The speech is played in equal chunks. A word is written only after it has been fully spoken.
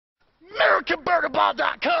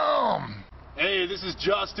AmericanBurgerball.com. Hey, this is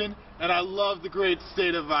Justin, and I love the great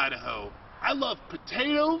state of Idaho. I love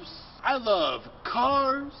potatoes, I love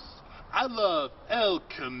cars, I love El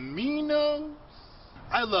Caminos,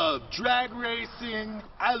 I love drag racing,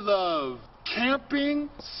 I love camping,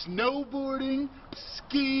 snowboarding,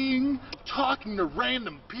 skiing, talking to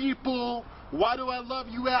random people. Why do I love,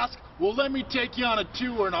 you ask? Well, let me take you on a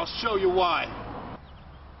tour and I'll show you why.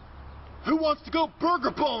 Who wants to go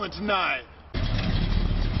burgerballin' tonight?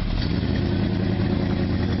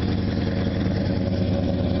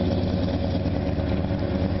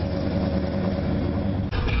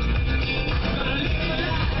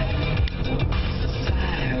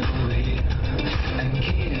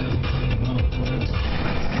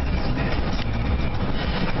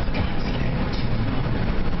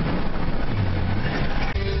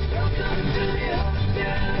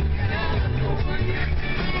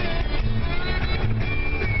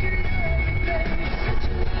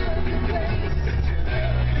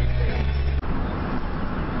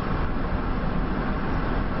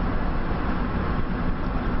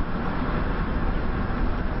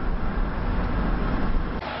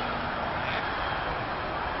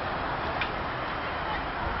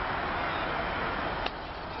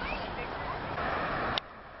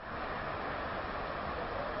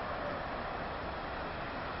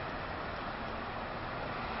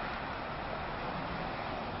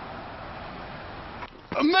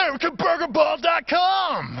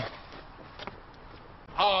 AmericanBurgerball.com.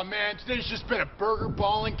 Oh man, today's just been a burger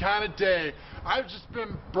balling kind of day. I've just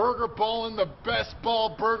been burger balling the best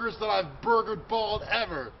ball burgers that I've burgered balled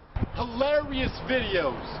ever. Hilarious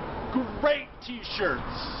videos, great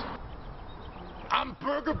t-shirts. I'm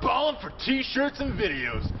burger balling for t-shirts and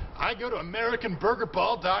videos. I go to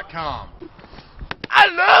AmericanBurgerball.com. I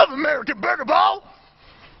love American Burger Ball.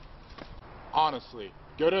 Honestly,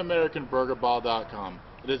 go to AmericanBurgerball.com.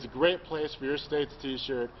 It is a great place for your state's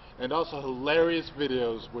t-shirt and also hilarious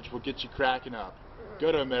videos which will get you cracking up.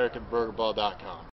 Go to AmericanBurgerball.com.